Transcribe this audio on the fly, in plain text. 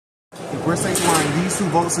If we're safety wiring these two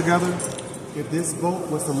bolts together, if this bolt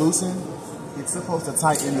was to loosen, it's supposed to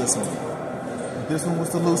tighten this one. If this one was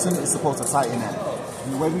to loosen, it's supposed to tighten that.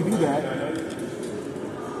 And the way we do that,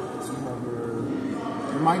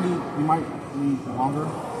 you might need longer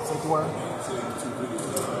safety wire. Let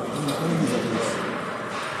me use that piece.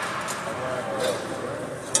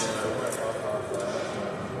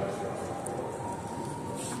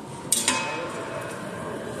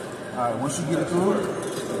 Alright, once you get it through,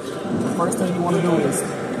 the first thing you want to do is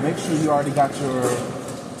make sure you already got your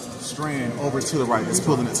strand over to the right. It's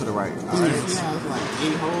pulling it to the right. All right. Yeah, it's like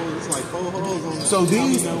 8 holes, it's like 4 holes on it. So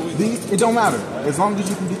these, it don't matter. As long as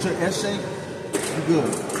you can get your S shape, you're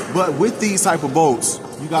good. But with these type of bolts,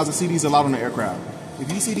 you guys will see these a lot on the aircraft.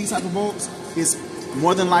 If you see these type of bolts, it's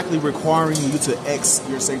more than likely requiring you to X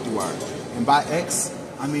your safety wire. And by X,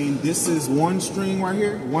 I mean this is one string right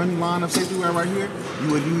here, one line of safety wire right here.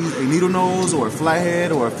 You would use a needle nose or a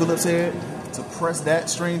flathead or a Phillips head to press that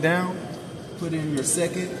string down, put in your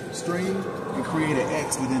second string, and create an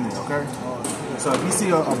X within it, okay? So if you see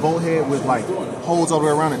a bolt head with like holes all the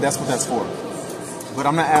way around it, that's what that's for. But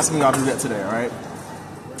I'm not asking y'all to do that today, all right?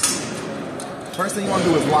 First thing you want to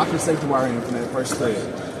do is lock your safety wire in from that first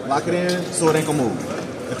thread. Lock it in so it ain't gonna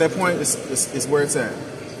move. At that point, it's where it's at.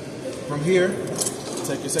 From here,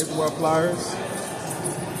 take your safety wire pliers,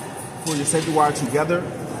 pull your safety wire together,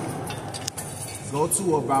 go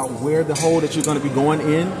to about where the hole that you're gonna be going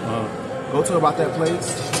in, go to about that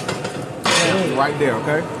place, clamp right there,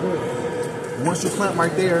 okay? Once you clamp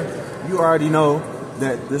right there, you already know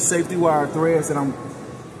that the safety wire threads that I'm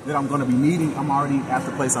gonna be needing, I'm already at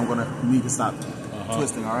the place I'm gonna need to stop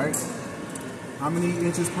twisting, all right? How many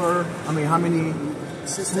inches per, how many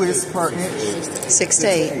twists per inch? 6 to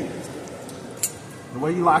 8. The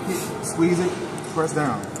way you lock it, squeeze it, press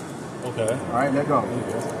down. Okay. All right, let go.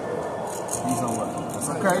 These don't work. That's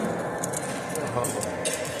okay.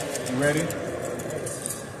 You ready?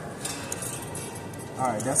 All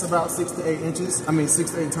right, that's about 6 to 8 inches.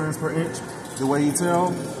 6 to 8 turns per inch. The way you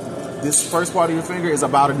tell, this first part of your finger is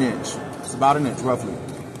about an inch. It's about an inch, roughly.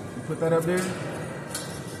 You put that up there.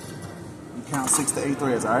 You count 6 to 8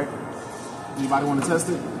 threads, all right? Anybody want to test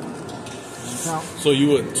it? Count. So you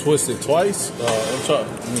would twist it twice?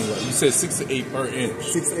 You said 6 to 8 per inch.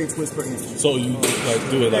 6 to 8 twists per inch. So you like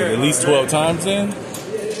do it like at least 12 times then?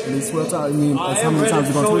 At least 12 times? You mean that's how many times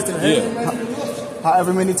you're going to twist it? Yeah.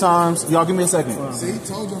 However many times, y'all give me a second.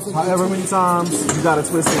 However many times you gotta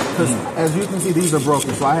twist it, because as you can see, these are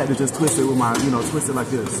broken, so I had to just twist it with my, twist it like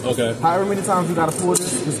this. Okay. However many times you gotta pull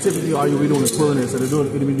this, because typically all you'll be doing is pulling it, so it'll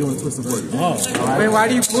be doing twisting for you. Oh. Right? Wait, why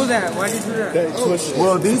do you pull that? Why do you do that?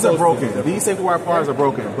 Well, these are broken. These safety wire pliers are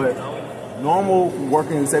broken, but normal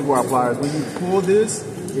working safety wire pliers, when you pull this,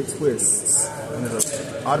 it twists. And it'll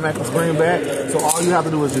automatically spring back, so all you have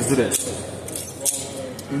to do is just do this.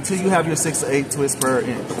 Until you have your 6 to 8 twists per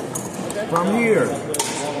inch. From here,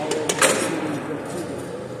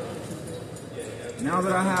 now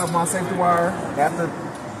that I have my safety wire at the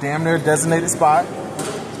damn near designated spot,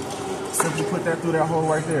 simply put that through that hole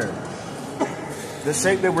right there. The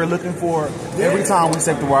shape that we're looking for every time we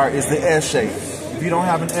safety wire is the S shape. If you don't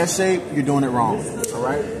have an S shape, you're doing it wrong, all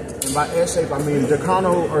right? And by S shape, I mean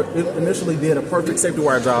Decano initially did a perfect safety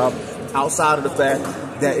wire job outside of the fact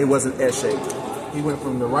that it was an S shape. He went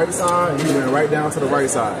from the right side and he went right down to the right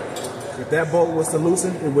side. If that bolt was to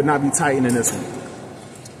loosen, it would not be tightened in this one.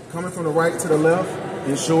 Coming from the right to the left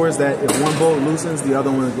ensures that if one bolt loosens, the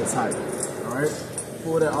other one gets tight. All right?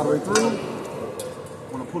 Pull that all the way through.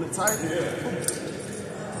 Want to pull it tight?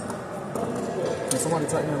 Can somebody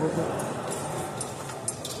tighten that real quick?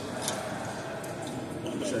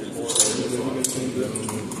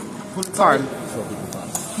 Pull it tight.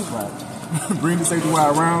 Right. Bring the safety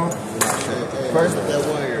wire around.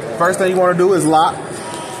 First thing you want to do is lock.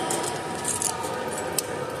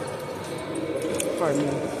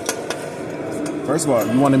 First of all,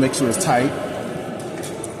 you want to make sure it's tight.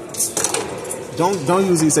 Don't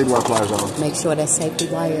use these safety wire pliers, though. Make sure that safety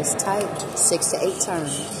wire is tight. 6 to 8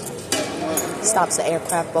 turns. Stops the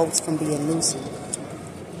aircraft bolts from being loosened.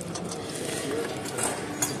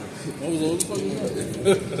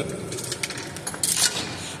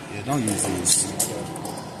 Yeah, don't use these.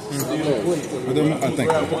 I think.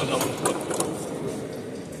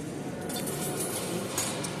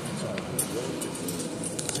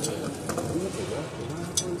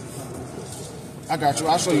 I got you.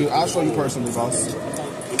 I'll show you personally, boss.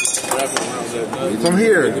 From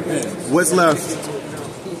here, what's left?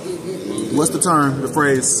 What's the term? The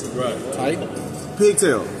phrase? Right. Tight?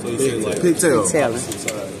 Pigtail. So you say like pigtail.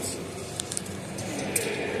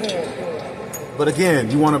 But again,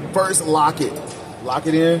 you want to first lock it. Lock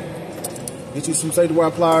it in. Get you some safety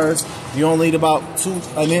wire pliers. You only need about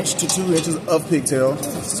an inch to 2 inches of pigtail,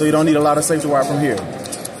 so you don't need a lot of safety wire from here.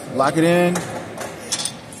 Lock it in.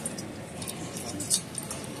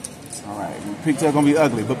 All right, pigtail gonna be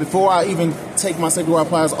ugly. But before I even take my safety wire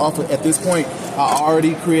pliers off at this point, I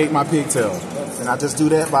already create my pigtail. And I just do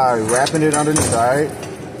that by wrapping it underneath, all right?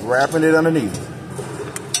 Wrapping it underneath.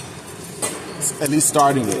 At least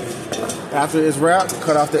starting it. After it's wrapped,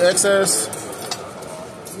 cut off the excess.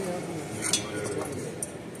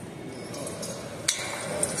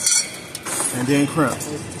 And then crimp.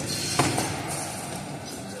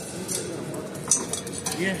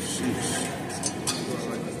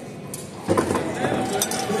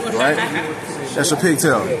 Right? That's your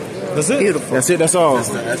pigtail. That's it? Beautiful. That's it, that's all.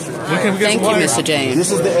 Thank you, Mr. James.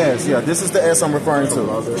 This is the S, yeah, this is the S I'm referring to.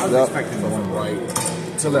 Yep.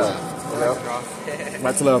 Right to left.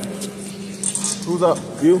 Right to left. Who's up?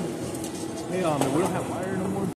 You? Hey, we don't have